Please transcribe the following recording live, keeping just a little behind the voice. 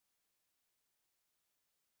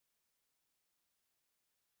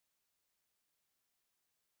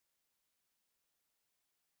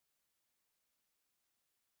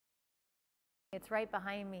It's right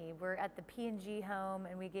behind me. We're at the P&G home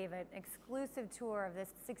and we gave an exclusive tour of this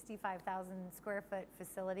 65,000 square foot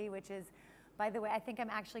facility, which is, by the way, I think I'm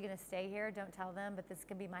actually going to stay here. Don't tell them, but this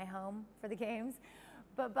can be my home for the games.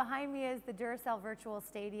 But behind me is the Durcell virtual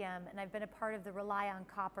stadium, and I've been a part of the Rely on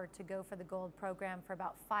Copper to Go for the Gold program for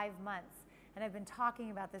about 5 months. And I've been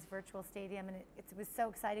talking about this virtual stadium, and it was so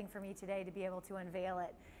exciting for me today to be able to unveil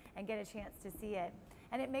it and get a chance to see it.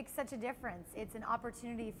 And it makes such a difference. It's an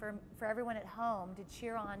opportunity for everyone at home to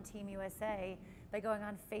cheer on Team USA by going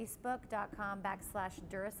on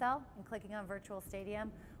facebook.com/Durcell and clicking on virtual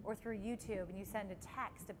stadium, or through YouTube, and you send a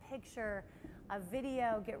text, a picture, a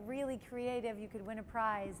video, get really creative. You could win a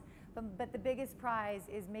prize, but the biggest prize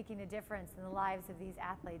is making a difference in the lives of these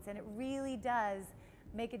athletes, and it really does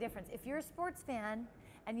make a difference. If you're a sports fan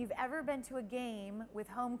and you've ever been to a game with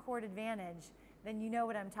home court advantage, then you know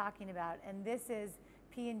what I'm talking about. And this is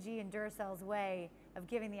P&G and Durcell's way of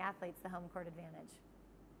giving the athletes the home court advantage.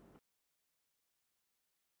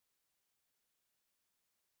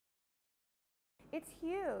 It's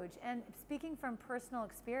huge, and speaking from personal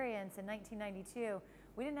experience, in 1992,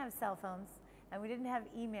 we didn't have cell phones and we didn't have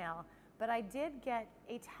email, but I did get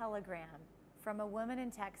a telegram from a woman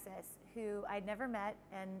in Texas who I'd never met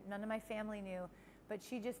and none of my family knew, but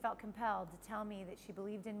she just felt compelled to tell me that she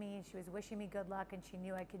believed in me and she was wishing me good luck and she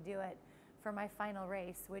knew I could do it for my final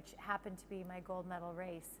race, which happened to be my gold medal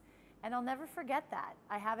race. And I'll never forget that.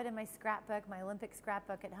 I have it in my scrapbook, my Olympic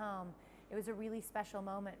scrapbook at home. It was a really special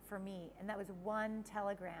moment for me, and that was one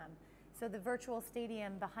telegram. So the virtual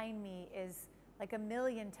stadium behind me is like 1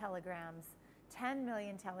 million telegrams, 10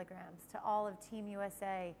 million telegrams to all of Team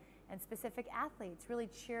USA and specific athletes, really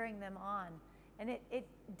cheering them on. And it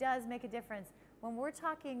does make a difference. When we're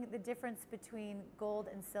talking the difference between gold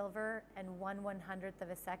and silver and 1/100th of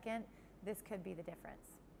a second, this could be the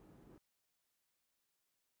difference.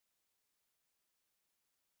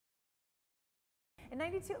 In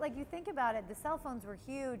 92, like, you think about it, the cell phones were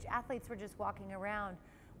huge, athletes were just walking around.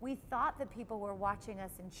 We thought that people were watching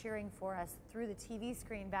us and cheering for us through the TV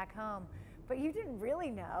screen back home, but you didn't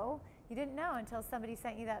really know. You didn't know until somebody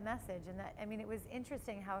sent you that message. And that, I mean, it was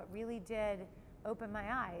interesting how it really did open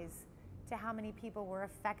my eyes to how many people were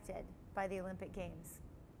affected by the Olympic Games.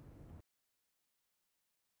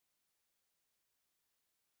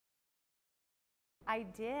 I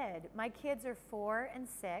did. My kids are 4 and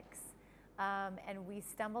 6. And we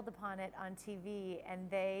stumbled upon it on TV, and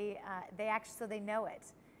they actually, so they know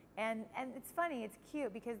it. And it's funny, it's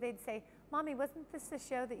cute, because they'd say, "Mommy, wasn't this the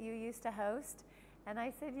show that you used to host?" And I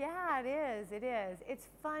said, "Yeah, it is, it is." It's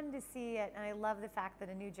fun to see it, and I love the fact that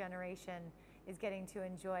a new generation is getting to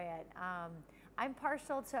enjoy it. I'm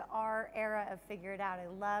partial to our era of Figure It Out. I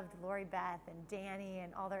loved Lori Beth and Danny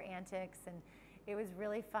and all their antics, and it was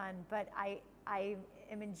really fun. But I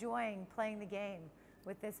am enjoying playing the game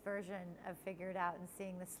with this version of Figure It Out and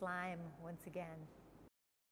seeing the slime once again.